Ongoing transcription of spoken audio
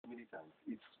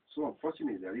so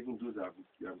unfortunate that even those that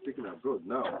have taken abroad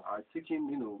now are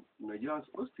taking, Nigerians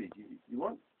hostage. The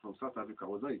one from South Africa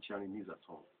was not a Chinese at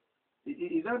all.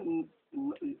 Is that,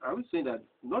 I would say that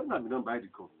nothing has been done by the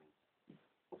government,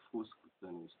 of course,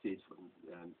 states,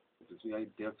 especially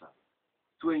Delta,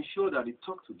 to ensure that they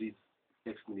talk to these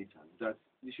ex-militants, that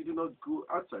they should not go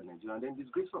outside Nigeria and then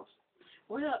disgrace us.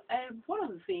 Well, one of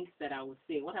the things that I would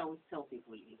say, what I always tell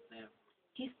people is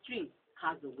history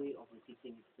has a way of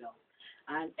repeating itself.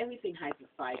 And everything has a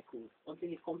cycle. Until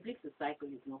it completes the cycle,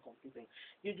 it's not completed.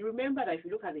 You'd remember that if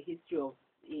you look at the history of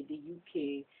the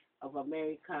UK, of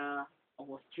America, of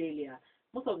Australia,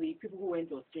 most of the people who went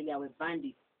to Australia were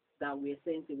bandits that were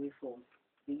sent away from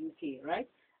the UK, right?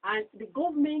 And the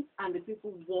government and the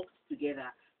people worked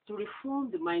together to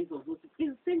reform the minds of those people.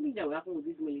 It's the same thing that will happen with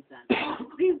these militants.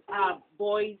 These are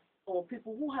boys or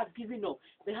people who have given up.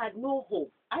 They had no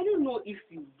hope. I don't know if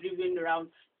you've driven around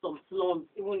some slums,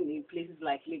 even in places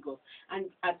like Lagos, and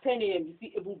at 10 a.m. you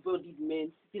see able-bodied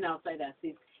men sitting outside as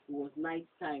if it was night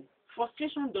time.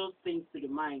 Frustration does things to the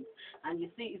mind, and you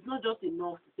see, it's not just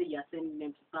enough to say you're sending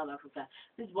them to South Africa.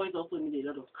 These boys also need a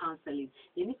lot of counseling.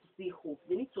 They need to see hope.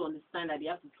 They need to understand that they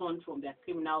have to turn from their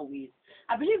criminal ways.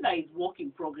 I believe that it's work in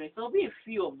progress. There'll be a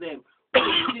few of them who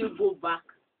will still go back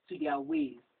to their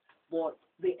ways, but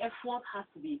the effort has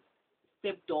to be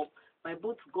stepped up by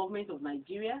both government of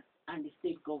Nigeria and the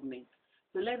state government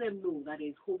to let them know that there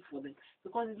is hope for them.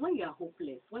 Because it's when you are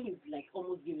hopeless, when you've like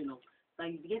almost given up,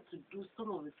 that you get to do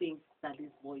some of the things that these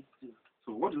boys do.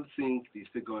 So what do you think the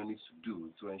state government needs to do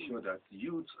to ensure that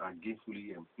youths are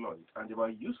gainfully employed and they are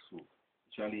useful,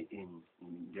 especially in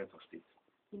Delta State?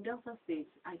 In Delta State,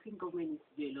 I think government needs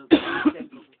to do a lot in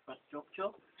terms of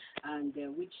infrastructure, and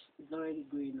which is already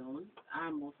going on.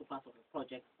 I'm also part of a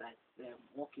project that's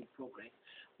work in progress,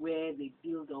 where they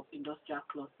build up industrial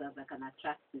clusters that can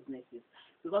attract businesses.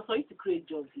 Because for you to create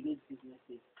jobs, you need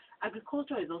businesses.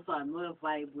 Agriculture is also another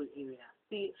viable area.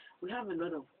 See, we have a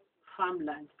lot of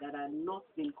farmlands that are not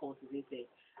being cultivated.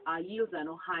 Our yields are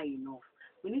not high enough.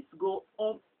 We need to go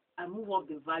up and move up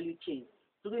the value chain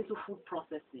to go into food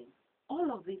processing.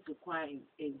 All of this requires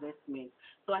investment.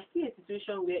 So I see a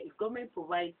situation where if government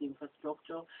provides the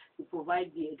infrastructure, to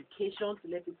provide the education, to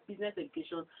let business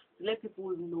education, to let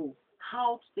people know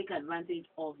how to take advantage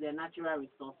of their natural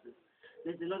resources.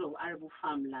 There's a lot of arable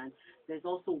farmland. There's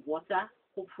also water.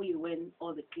 Hopefully, when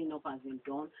all the cleanup has been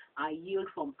done, our yield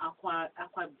from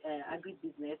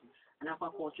agribusiness and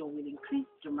aquaculture will increase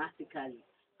dramatically.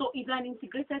 So it's an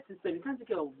integrated system. You can't take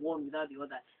care of one without the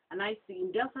other. And I see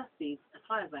in Delta State, as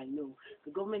far as I know,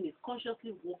 the government is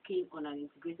consciously working on an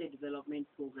integrated development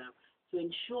program to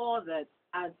ensure that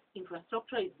as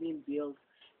infrastructure is being built,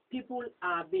 people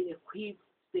are being equipped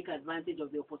to take advantage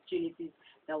of the opportunities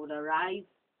that would arise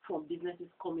from businesses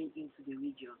coming into the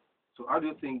region. So how do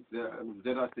you think the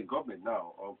State government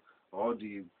now, or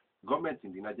the government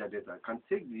in the Niger Delta, can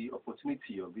take the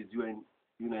opportunity of these UNEP,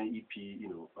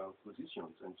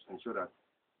 positions and ensure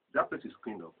that place is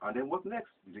cleaned up? And then what next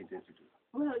do they intend to do?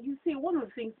 Well, you see, one of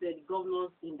the things that the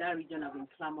governors in that region have been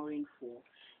clamoring for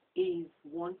is,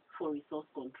 one, for resource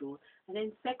control, and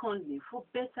then secondly, for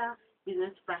better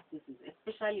business practices,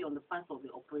 especially on the part of the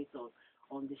operators,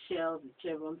 on the Shells, the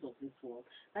Chevrons of this world,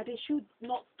 that they should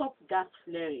not stop gas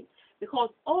flaring, because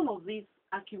all of this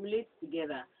accumulates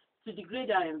together to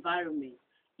degrade our environment.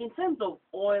 In terms of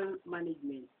oil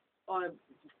management, or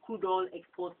crude oil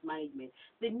export management,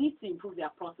 they need to improve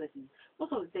their processes.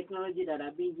 Most of the technology that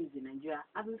are being used in Nigeria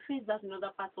have been faced that in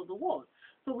other parts of the world.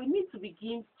 So we need to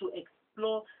begin to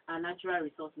explore our natural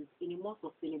resources in a more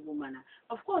sustainable manner.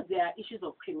 Of course, there are issues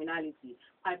of criminality,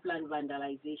 pipeline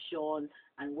vandalization,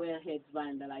 and wellheads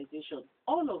vandalization.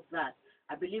 All of that,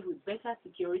 I believe, with better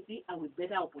security and with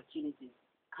better opportunities,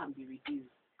 can be reduced.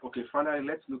 Okay, finally,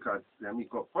 let's look at,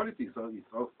 because politics is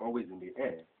always in the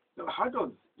air. So how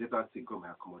does Delta State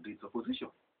government accommodate opposition?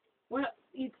 Well,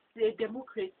 it's a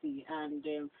democracy, and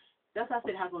Delta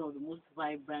State has one of the most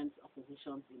vibrant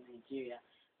oppositions in Nigeria.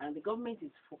 And the government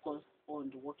is focused on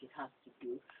the work it has to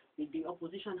do. The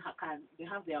opposition they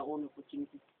have their own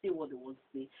opportunity to say what they want to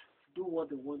say, to do what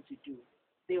they want to do.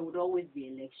 There would always be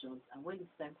elections, and when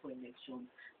it's time for elections,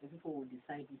 the people will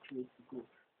decide which way to go.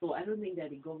 So I don't think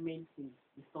that the government is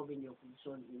disturbing the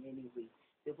opposition in any way.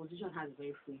 The opposition has a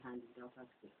very free hand in Delta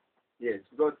State. Yes,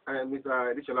 because Mr.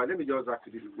 Adishola, let me just ask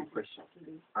you this quick question.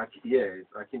 Yes,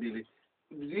 Akindele.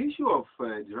 The issue of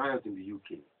the riot in the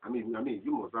UK. I mean,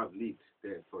 you must have lived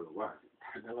there for a while.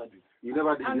 I never did. You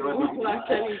never did.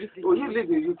 Oh, you lived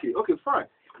in the UK. Okay, fine.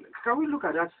 Can we look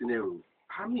at that scenario?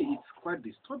 I mean, it's quite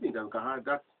disturbing that we can have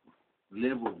that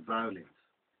level of violence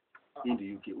in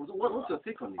the UK. What's your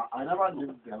take on it? I never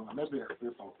lived there. Let me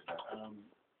explain something.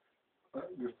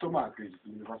 The stomach is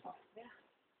universal. Yeah.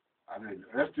 I mean,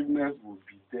 restiveness will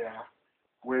be there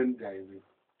when there is a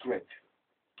threat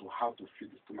to how to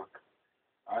feed the stomach.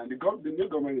 And the new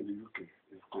government in the UK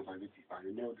is conservative, and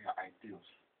you know their ideals.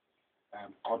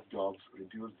 Cut jobs,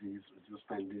 reduce this, reduce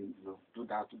spending, do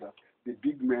that, do that. The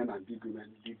big men and big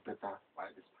women live better by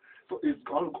this. So it's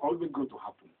always going to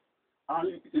happen.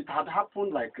 And it had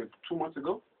happened like 2 months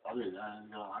ago. I mean,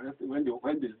 when they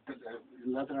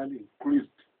unilaterally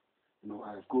increased,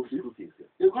 school fees.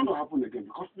 It's going to happen again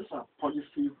because these are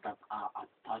policies that are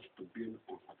attached to being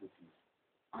conservative,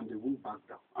 and they won't back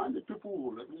down. And the people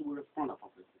will respond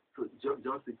appropriately. So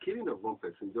just the killing of one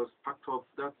person just packed off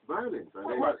that violence.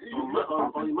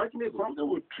 Unimaginable. Something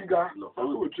will trigger.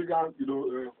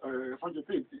 Such a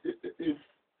thing. If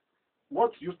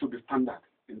what used to be standard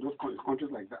in those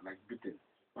countries like that, like Britain,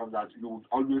 that you would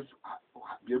always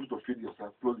be able to feed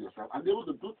yourself, clothe yourself, and be able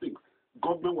to do things.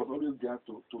 Government was always there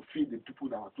to feed the people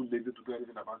that were too lazy to do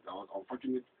anything about it. That was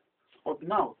unfortunate. But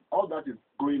now all that is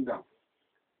going down.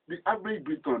 The average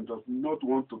Briton does not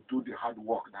want to do the hard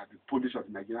work that the Polish or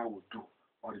the Nigerian will do,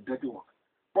 or the dirty work.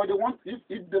 But they want, if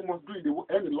they must do it, they will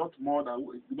earn a lot more than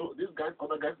these guys,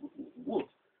 other guys will.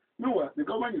 Meanwhile, the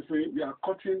government is saying we are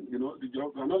cutting, the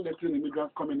job. We are not letting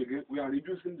immigrants come in again. We are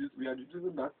reducing this. We are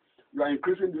reducing that. We are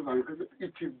increasing this.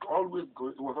 It is always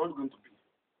going. It was always going to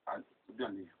be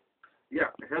an issue. Yeah,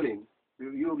 Helen,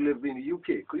 you live in the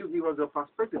UK. Could you give us a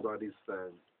perspective about this?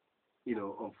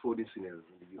 Unfolding scenarios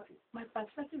in the UK. My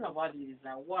perspective about it is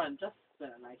that one, just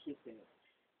like you said,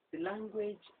 the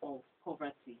language of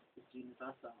poverty is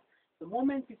universal. The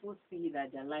moment people see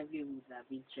that their livelihoods are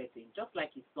being threatened, just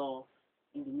like you saw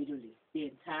in the Middle East,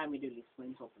 the entire Middle East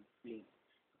went up in flames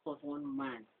because one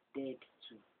man dared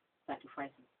to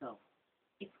sacrifice himself.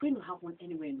 It's going to happen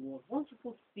anywhere in the world. Once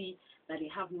people see that they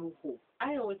have no hope,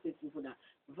 I always say to people that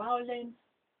violence,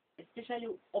 especially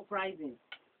uprisings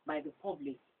by the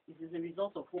public, is a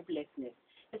result of hopelessness,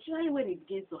 especially when it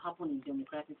begins to happen in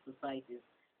democratic societies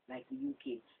like the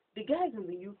UK. The guys in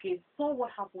the UK saw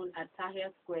what happened at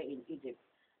Tahrir Square in Egypt,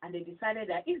 and they decided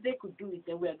that if they could do it,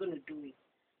 then we are going to do it.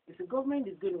 If the government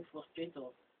is going to frustrate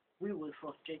us, we will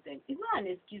frustrate them. It's not an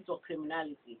excuse for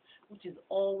criminality, which is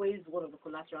always one of the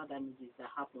collateral damages that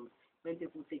happens when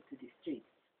people take to the streets.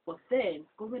 But then,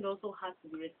 government also has to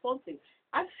be responsive.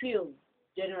 I feel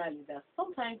generally that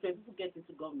sometimes when people get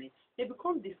into government, they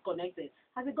become disconnected.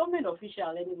 As a government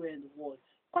official anywhere in the world,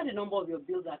 quite a number of your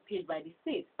bills are paid by the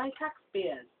state, by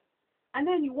taxpayers. And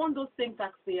then you want those same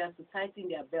taxpayers to tighten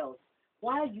their belts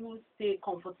while you stay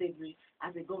comfortably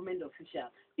as a government official.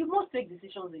 You must take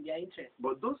decisions in their interest.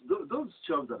 But those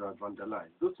jobs that are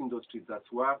vandalized, those industries that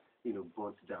were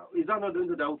burnt down, is that not going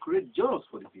to create jobs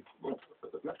for the people?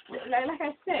 Like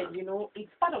I said,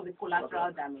 it's part of the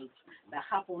collateral damage that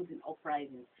happens in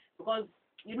uprisings. Because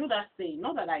that saying,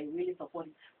 not that I really support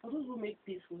it, for those who make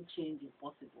peaceful change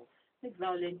impossible, make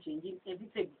violent change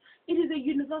inevitable. It is a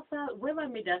universal, whoever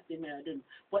made that statement, I don't know,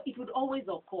 but it would always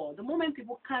occur. The moment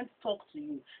people can't talk to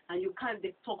you and you can't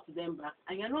talk to them back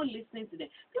and you're not listening to them,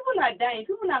 people are dying,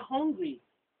 people are hungry.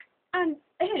 And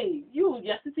hey, you're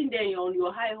sitting there on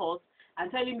your high horse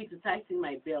and telling me to tighten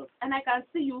my belt, and I can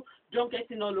see you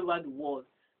drunketing all over the world.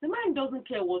 The man doesn't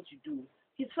care what you do.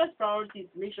 His first priority is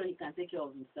to make sure he can take care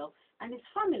of himself and his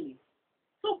family.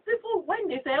 So people, when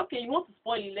they say, okay, you want to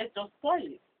spoil it, let's just spoil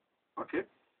it. Okay.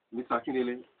 Mr.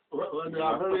 Akinele? Well,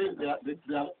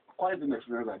 they are quite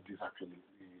inexperienced like this, actually,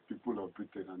 the people of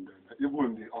Britain, and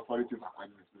even the authorities are quite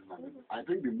inexperienced. I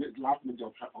think the last major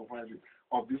uprising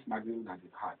of this magnitude that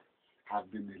it had has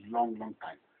been a long, long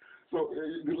time. So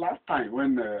the last time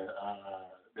when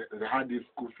they had this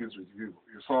school fees review,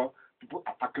 you saw people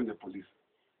attacking the police.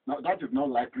 Now, that is not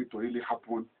likely to really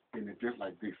happen in a place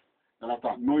like this.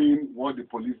 After knowing what the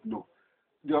police know,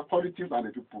 the authorities and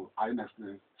the people are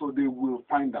inexperienced, so they will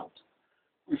find out.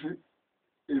 You see,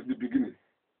 it's the beginning.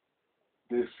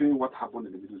 They say what happened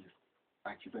in the Middle East.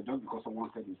 Like she said, just because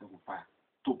someone set himself on fire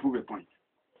to prove a point.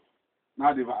 Now,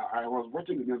 I was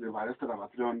watching the news, they've arrested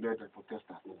about 300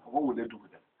 protesters. What will they do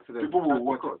with them? So people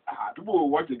will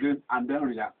watch again and then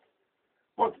react.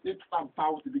 But it's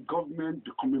about the government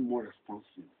becoming more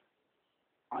responsive.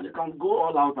 And you can go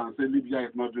all out and say Libya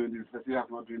is not doing this, Syria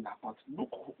is not doing that. But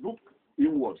look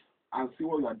inwards and see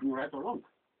what you are doing right or wrong.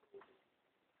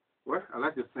 Well, I'd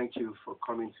like to thank you for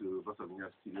coming to Voice of India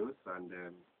Studios, and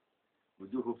we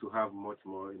do hope to have much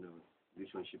more,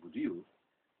 relationship with you.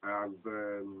 And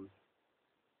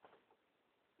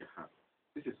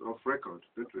This is off record.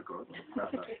 Don't record.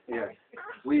 Yeah.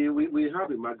 We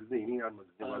have a magazine, England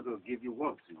magazine. I'm going to give you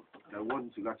one too. I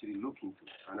want you to actually look into.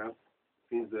 And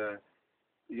since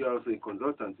you're also a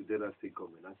consultant to Delta State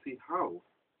government, and see how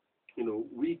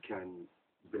we can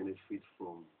benefit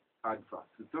from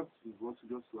adverts. We want to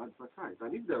just to advertise.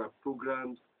 And if there are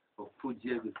programs or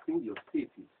projects the thing your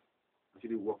state is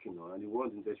actually working on, and you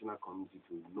want the international community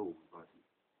to know about it,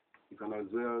 you can as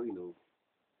well,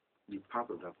 be part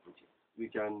of that project. We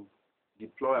can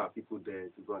deploy our people there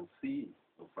to go and see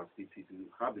the facility, to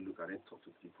have a look at it, talk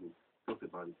to people, talk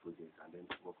about the project, and then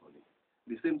work on it.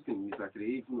 The same thing is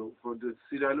actually, for the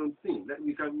Sierra Leone thing, that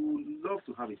we would love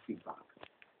to have a feedback,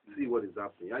 see what is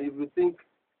happening. And if you think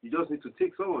you just need to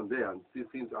take someone there and see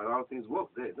things, how things work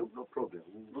there, no problem.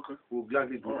 We'll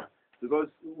gladly do that. Because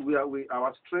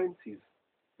our strength is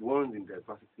one in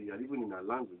diversity, and even in our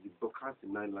language, we broadcast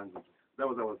in 9 languages. That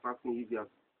was I was asking if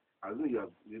I know you are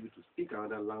able to speak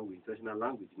another language, international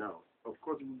language now. Of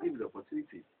course, we will give you the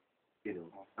opportunity,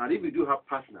 And if we do have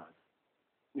partners,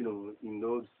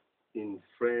 in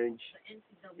French,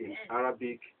 in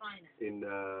Arabic, in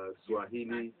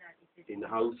Swahili, in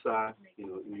Hausa, in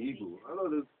Igbo, all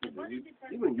of those things,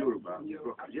 even Yoruba, we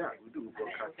broadcast. Yeah, we do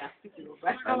broadcast.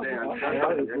 And then I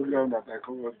have a program that I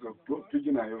call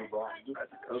Pidgin and Yoruba.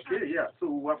 Okay, yeah. So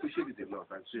we appreciate it a lot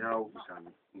and see how we can.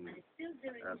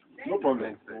 No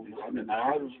problem. I mean,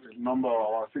 I have a number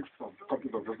of 6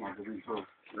 copies of this magazine, so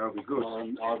that'll be good.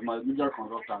 As my media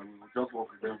consultant, we will just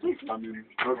work with them to determine.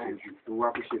 Okay, we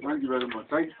appreciate it. Thank you very much.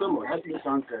 Thank you so much. Let me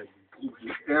thank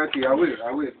Okay, I will.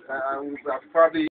 I will probably.